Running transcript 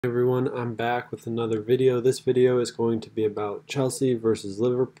Everyone, I'm back with another video. This video is going to be about Chelsea versus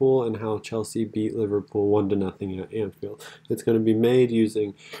Liverpool and how Chelsea beat Liverpool 1-0 at Anfield. It's going to be made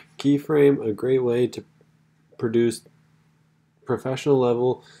using Keyframe, a great way to produce professional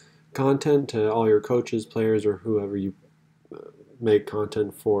level content to all your coaches, players, or whoever you make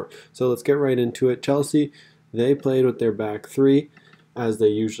content for. So let's get right into it. Chelsea, they played with their back three as they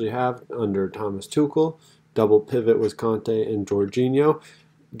usually have under Thomas Tuchel. Double pivot was Conte and Jorginho,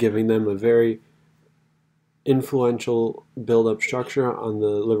 giving them a very influential build-up structure on the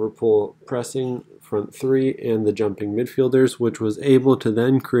Liverpool pressing front three and the jumping midfielders, which was able to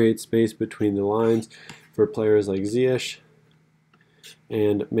then create space between the lines for players like Ziyech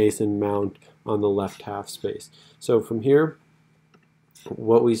and Mason Mount on the left half space. So from here,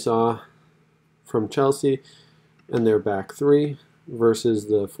 what we saw from Chelsea and their back three versus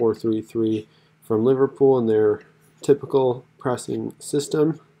the 4-3-3 from Liverpool and their typical pressing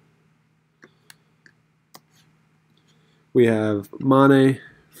system. We have Mane,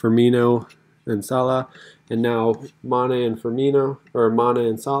 Firmino, and Salah, and now Mane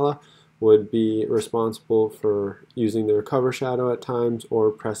and Salah would be responsible for using their cover shadow at times or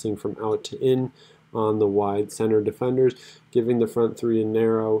pressing from out to in on the wide center defenders, giving the front three a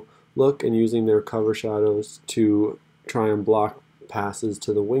narrow look and using their cover shadows to try and block passes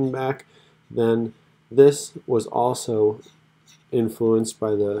to the wing back. Then this was also influenced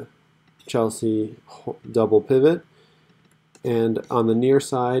by the Chelsea double pivot, and on the near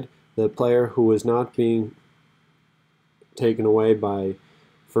side, the player who was not being taken away by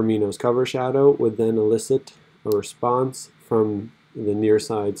Firmino's cover shadow would then elicit a response from the near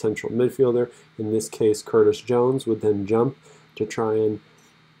side central midfielder. In this case, Curtis Jones would then jump to try and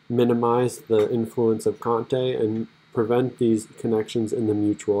minimize the influence of Conte and prevent these connections in the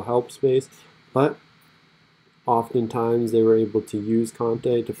mutual help space. But oftentimes they were able to use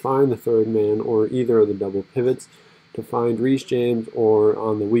Conte to find the third man or either of the double pivots to find Reece James, or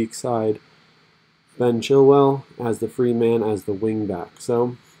on the weak side, Ben Chilwell as the free man as the wing back.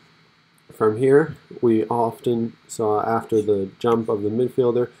 So from here, we often saw after the jump of the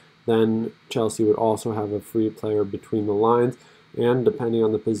midfielder, then Chelsea would also have a free player between the lines, and depending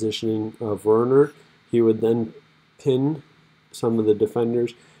on the positioning of Werner, he would then pin some of the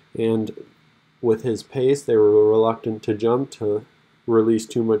defenders, and with his pace, they were reluctant to jump to release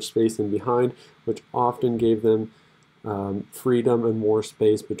too much space in behind, which often gave them freedom and more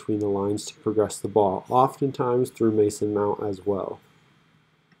space between the lines to progress the ball, oftentimes through Mason Mount as well.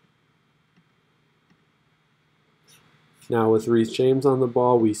 Now with Reece James on the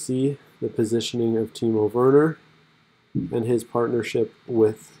ball, we see the positioning of Timo Werner and his partnership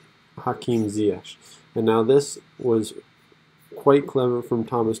with Hakim Ziyech. And now this was quite clever from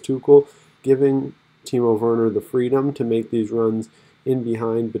Thomas Tuchel, giving Timo Werner the freedom to make these runs in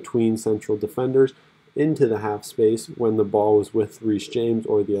behind between central defenders into the half space when the ball was with Reece James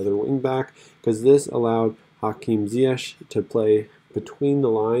or the other wing back, because this allowed Hakim Ziyech to play between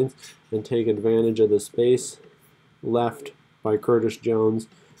the lines and take advantage of the space left by Curtis Jones,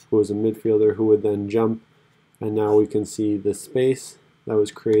 who was a midfielder who would then jump, and now we can see the space that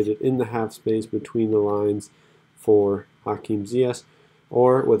was created in the half space between the lines for Hakim Ziyech.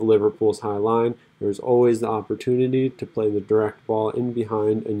 Or with Liverpool's high line, there's always the opportunity to play the direct ball in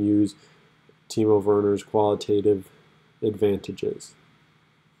behind and use Timo Werner's qualitative advantages.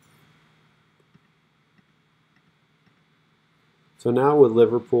 So now with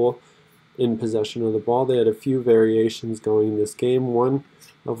Liverpool in possession of the ball, they had a few variations going in this game, one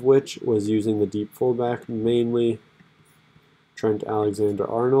of which was using the deep fullback, mainly Trent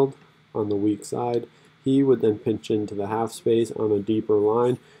Alexander-Arnold on the weak side. He would then pinch into the half space on a deeper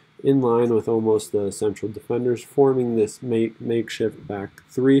line, in line with almost the central defenders, forming this makeshift back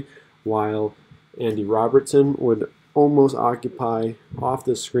three, while Andy Robertson would almost occupy off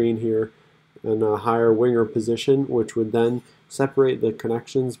the screen here in a higher winger position, which would then separate the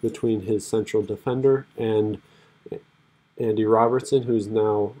connections between his central defender and Andy Robertson, who's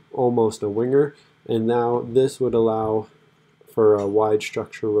now almost a winger. And now this would allow for a wide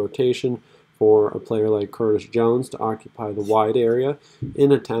structure rotation for a player like Curtis Jones to occupy the wide area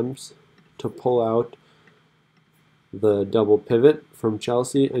in attempts to pull out the double pivot from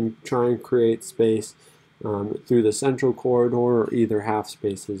Chelsea and try and create space through the central corridor or either half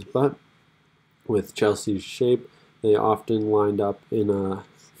spaces. But with Chelsea's shape, they often lined up in a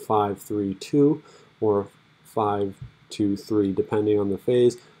 5-3-2 or 5-2-3, depending on the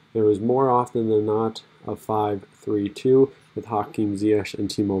phase. There was more often than not a 5-3-2 with Hakim Ziyech and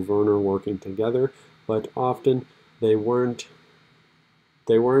Timo Werner working together, but often they weren't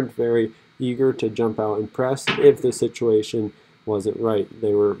very eager to jump out and press if the situation wasn't right.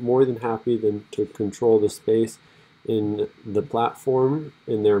 They were more than happy to control the space in the platform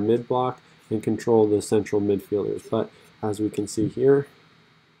in their mid-block and control the central midfielders. But as we can see here,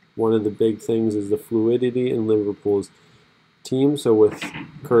 one of the big things is the fluidity in Liverpool's team. So with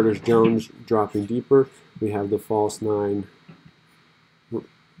Curtis Jones dropping deeper, we have the false nine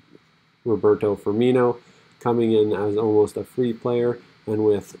Roberto Firmino coming in as almost a free player, and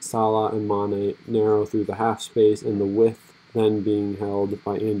with Salah and Mane narrow through the half space, and the width then being held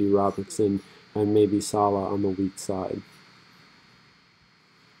by Andy Robertson and maybe Salah on the weak side.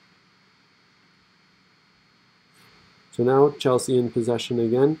 So now Chelsea in possession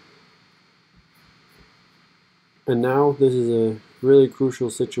again. And now this is a really crucial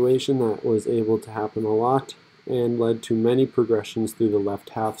situation that was able to happen a lot and led to many progressions through the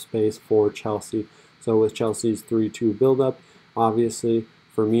left half space for Chelsea. So with Chelsea's 3-2 build-up, obviously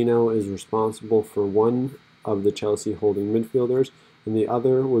Firmino is responsible for one of the Chelsea holding midfielders, and the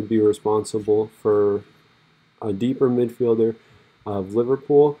other would be responsible for a deeper midfielder of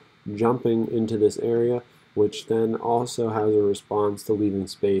Liverpool jumping into this area, which then also has a response to leaving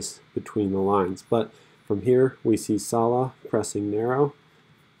space between the lines. But from here, we see Salah pressing narrow,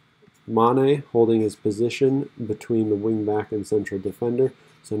 Mane holding his position between the wing-back and central defender.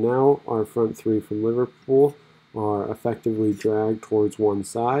 So now our front three from Liverpool are effectively dragged towards one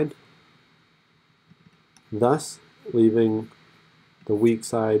side, thus leaving the weak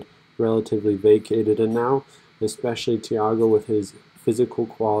side relatively vacated. And now, especially Thiago, with his physical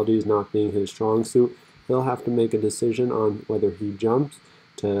qualities not being his strong suit, he'll have to make a decision on whether he jumps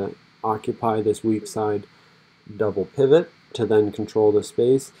to occupy this weak side double pivot to then control the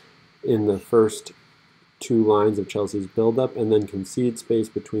space in the first two lines of Chelsea's build-up and then concede space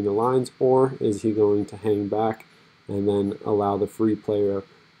between the lines, or is he going to hang back and then allow the free player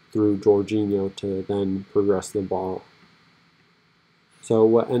through Jorginho to then progress the ball? So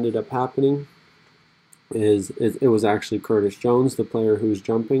what ended up happening is it was actually Curtis Jones, the player who's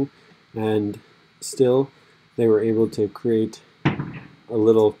jumping, and still they were able to create a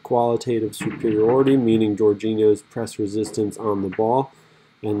little qualitative superiority, meaning Jorginho's press resistance on the ball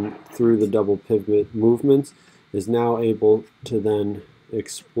and through the double pivot movements is now able to then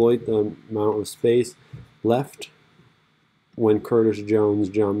exploit the amount of space left when Curtis Jones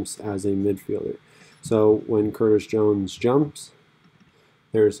jumps as a midfielder. So when Curtis Jones jumps,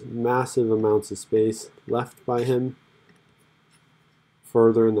 there's massive amounts of space left by him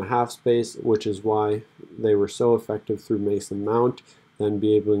further in the half space, which is why they were so effective through Mason Mount, then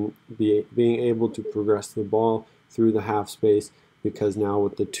being able to progress the ball through the half space, because now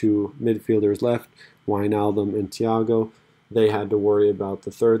with the two midfielders left, Wijnaldum and Thiago, they had to worry about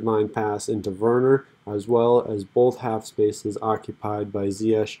the third line pass into Werner, as well as both half spaces occupied by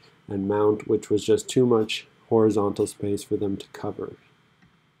Ziyech and Mount, which was just too much horizontal space for them to cover.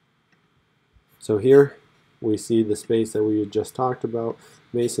 So here we see the space that we had just talked about,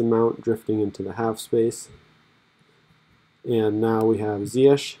 Mason Mount drifting into the half space, and now we have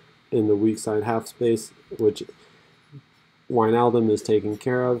Ziyech in the weak side half space, which Wijnaldum is taken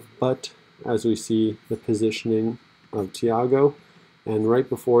care of, but as we see the positioning of Thiago, and right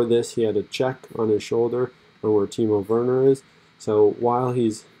before this he had a check on his shoulder on where Timo Werner is. So while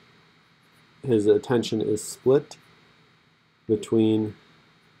his attention is split between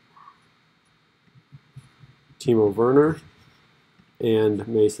Timo Werner and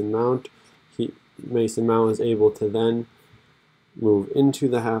Mason Mount, Mason Mount is able to then move into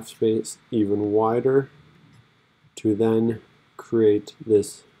the half space even wider to then create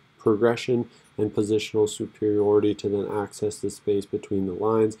this progression and positional superiority to then access the space between the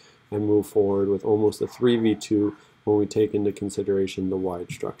lines and move forward with almost a 3v2 when we take into consideration the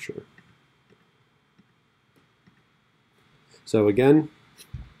wide structure. So again,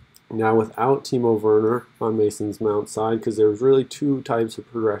 now without Timo Werner on Mason Mount's side, because there was really two types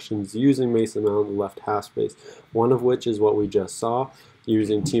of progressions using Mason Mount in the left half space, one of which is what we just saw,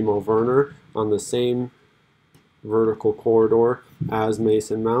 using Timo Werner on the same vertical corridor as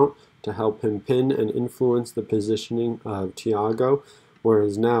Mason Mount to help him pin and influence the positioning of Thiago,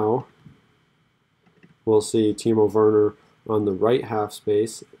 whereas now we'll see Timo Werner on the right half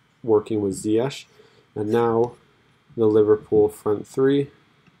space working with Ziyech, and now the Liverpool front three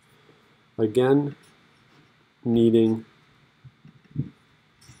again needing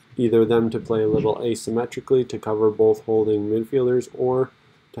either them to play a little asymmetrically to cover both holding midfielders, or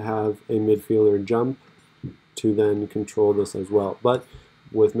to have a midfielder jump to then control this as well. But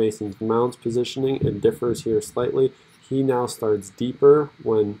with Mason Mount's positioning, it differs here slightly. He now starts deeper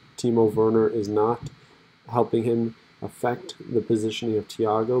when Timo Werner is not helping him affect the positioning of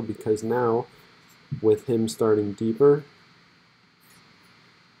Thiago, because now with him starting deeper,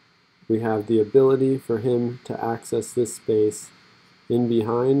 we have the ability for him to access this space in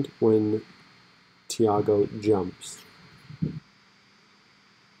behind when Thiago jumps.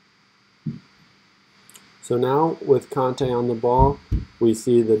 So now with Conte on the ball, we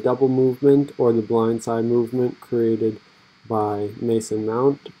see the double movement or the blindside movement created by Mason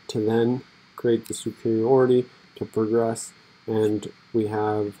Mount to then create the superiority to progress, and we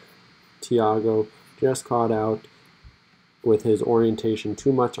have Thiago just caught out with his orientation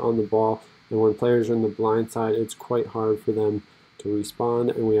too much on the ball, and when players are in the blind side, it's quite hard for them to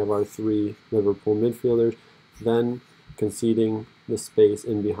respond, and we have our 3 Liverpool midfielders then conceding the space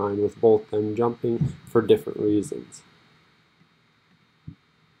in behind with both them jumping for different reasons.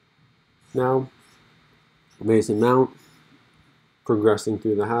 Now, Mason Mount progressing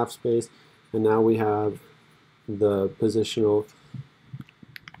through the half space, and now we have the positional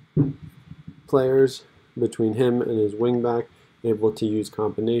players between him and his wingback able to use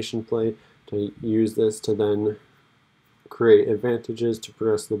combination play to use this to then create advantages to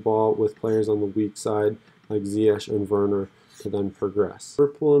progress the ball with players on the weak side like Ziyech and Werner to then progress.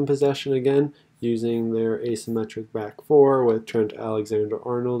 Liverpool in possession again, using their asymmetric back 4 with Trent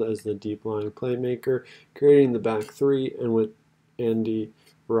Alexander-Arnold as the deep line playmaker, creating the back 3, and with Andy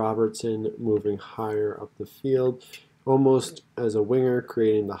Robertson moving higher up the field, almost as a winger,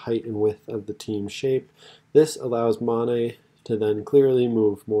 creating the height and width of the team shape. This allows Mane to then clearly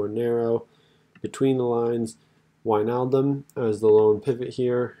move more narrow between the lines. Wijnaldum as the lone pivot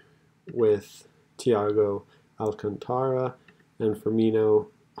here with Thiago Alcantara and Firmino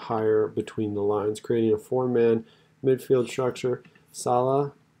higher between the lines, creating a 4-man midfield structure.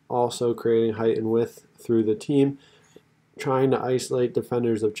 Salah also creating height and width through the team, trying to isolate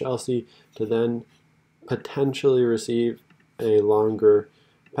defenders of Chelsea to then potentially receive a longer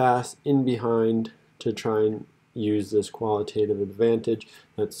pass in behind to try and use this qualitative advantage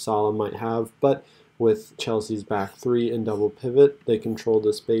that Salah might have. But with Chelsea's back 3 and double pivot, they controlled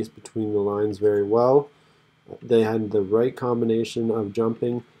the space between the lines very well. They had the right combination of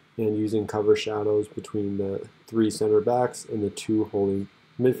jumping and using cover shadows between the 3 center backs and the 2 holding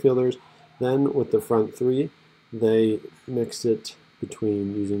midfielders. Then with the front 3, they mixed it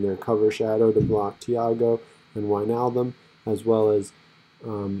between using their cover shadow to block Thiago and Wijnaldum, as well as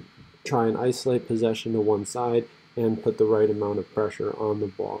try and isolate possession to one side and put the right amount of pressure on the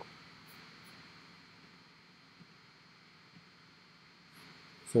ball.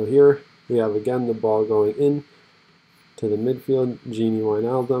 So here we have again the ball going in to the midfield, Gini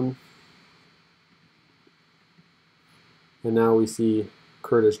Wijnaldum. And now we see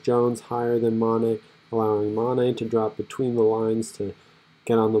Curtis Jones higher than Mane, allowing Mane to drop between the lines to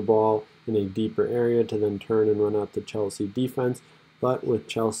get on the ball in a deeper area to then turn and run out the Chelsea defense. But with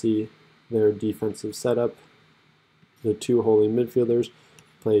Chelsea, their defensive setup, the 2 holding midfielders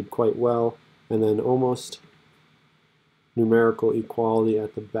played quite well, and then almost numerical equality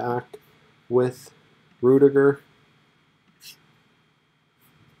at the back with Rudiger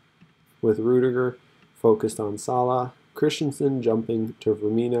focused on Salah, Christensen jumping to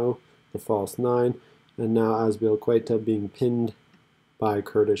Firmino, the false 9, and now Azpilicueta being pinned by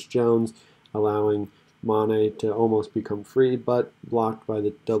Curtis Jones, allowing Mane to almost become free, but blocked by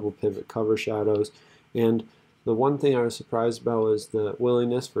the double pivot cover shadows. And the one thing I was surprised about was the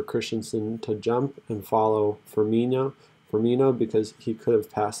willingness for Christensen to jump and follow Firmino because he could have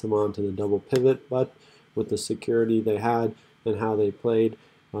passed him on to the double pivot, but with the security they had and how they played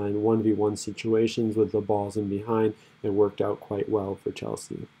in 1v1 situations with the balls in behind, it worked out quite well for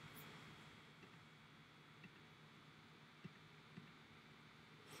Chelsea.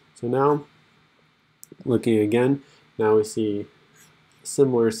 So now, looking again, now we see a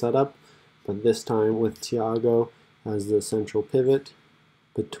similar setup, but this time with Thiago as the central pivot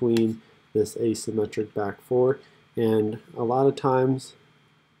between this asymmetric back 4. And a lot of times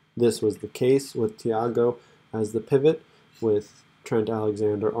this was the case with Thiago as the pivot, with Trent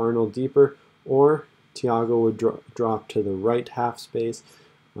Alexander-Arnold deeper, or Thiago would drop to the right half space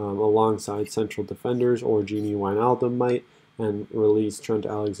alongside central defenders, or Gini Wijnaldum might, and release Trent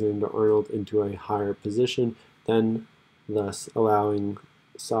Alexander-Arnold into a higher position, then thus allowing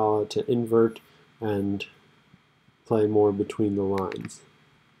Salah to invert and play more between the lines.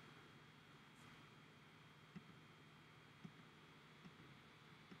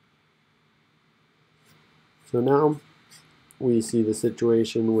 So now we see the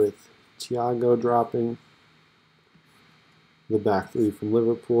situation with Thiago dropping, the back 3 from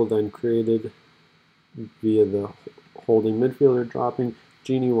Liverpool then created via the holding midfielder dropping,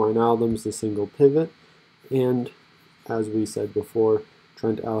 Gini Wijnaldum's the single pivot, and as we said before,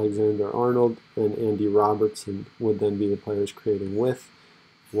 Trent Alexander-Arnold and Andy Robertson would then be the players creating width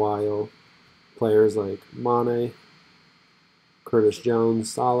while players like Mane, Curtis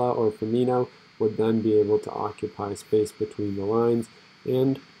Jones, Salah, or Firmino would then be able to occupy space between the lines.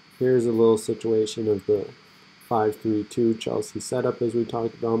 And here's a little situation of the 5-3-2 Chelsea setup as we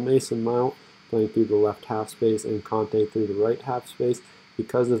talked about. Mason Mount playing through the left half space and Conte through the right half space.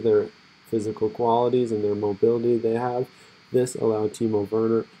 Because of their physical qualities and their mobility they have, this allowed Timo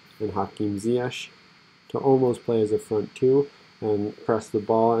Werner and Hakim Ziyech to almost play as a front two and press the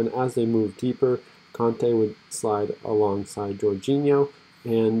ball. And as they moved deeper, Conte would slide alongside Jorginho,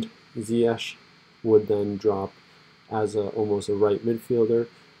 and Ziyech would then drop as almost a right midfielder,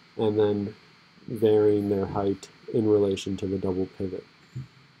 and then varying their height in relation to the double pivot.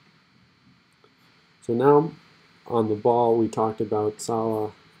 So now on the ball, we talked about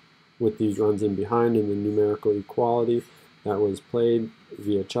Salah with these runs in behind and the numerical equality that was played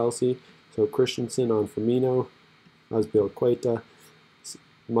via Chelsea. So Christensen on Firmino, Azpilicueta,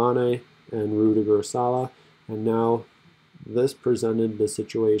 Mane, and Rudiger Salah. And now this presented the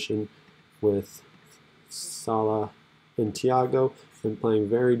situation with Salah and Thiago and playing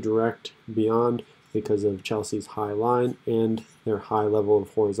very direct beyond because of Chelsea's high line and their high level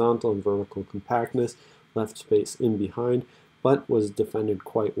of horizontal and vertical compactness, left space in behind, but was defended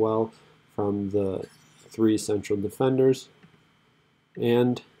quite well from the three central defenders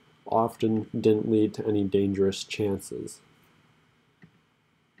and often didn't lead to any dangerous chances.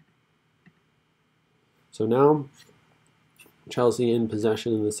 So now Chelsea in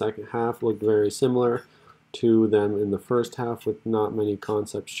possession in the second half looked very similar to them in the first half, with not many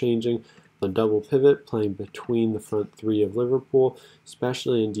concepts changing. The double pivot playing between the front three of Liverpool,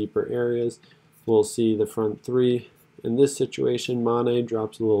 especially in deeper areas. We'll see the front three. In this situation, Mane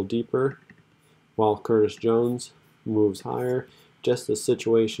drops a little deeper, while Curtis Jones moves higher. Just a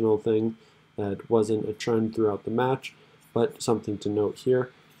situational thing that wasn't a trend throughout the match, but something to note here.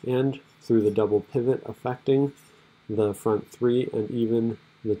 And through the double pivot affecting the front three and even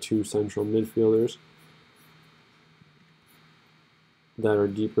the two central midfielders that are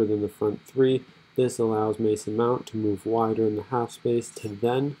deeper than the front three. This allows Mason Mount to move wider in the half space to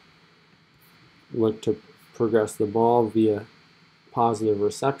then look to progress the ball via positive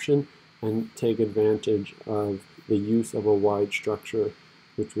reception and take advantage of the use of a wide structure,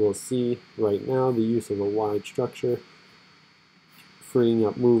 which we'll see right now. The use of a wide structure, freeing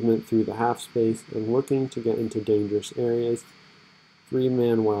up movement through the half space and looking to get into dangerous areas.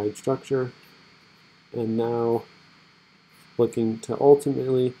 Three-man wide structure, and now looking to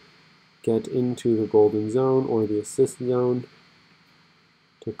ultimately get into the golden zone or the assist zone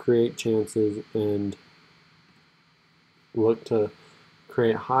to create chances and look to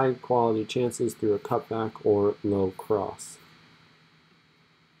create high quality chances through a cutback or low cross.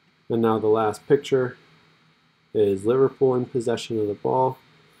 And now the last picture is Liverpool in possession of the ball.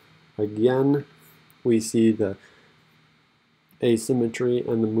 Again, we see the asymmetry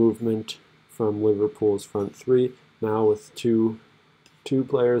and the movement from Liverpool's front three, now with two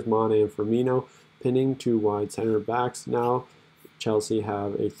players, Mane and Firmino, pinning two wide center backs. Now Chelsea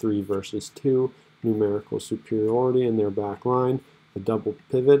have a 3 versus 2 numerical superiority in their back line. A double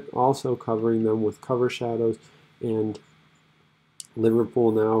pivot also covering them with cover shadows, and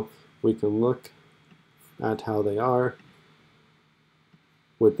Liverpool now, we can look at how they are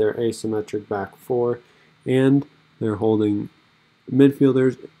with their asymmetric back four, and they're holding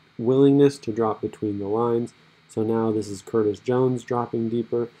midfielders' willingness to drop between the lines. So now this is Curtis Jones dropping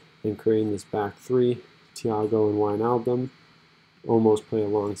deeper and creating this back three. Thiago and Wijnaldum almost play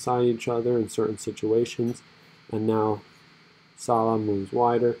alongside each other in certain situations, and now Salah moves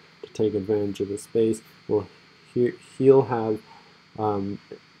wider to take advantage of the space. Well, he'll have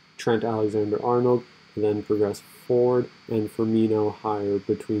Trent Alexander-Arnold to then progress forward, and Firmino higher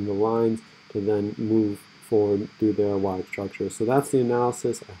between the lines to then move forward through their wide structure. So that's the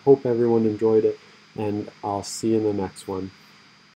analysis. I hope everyone enjoyed it, and I'll see you in the next one.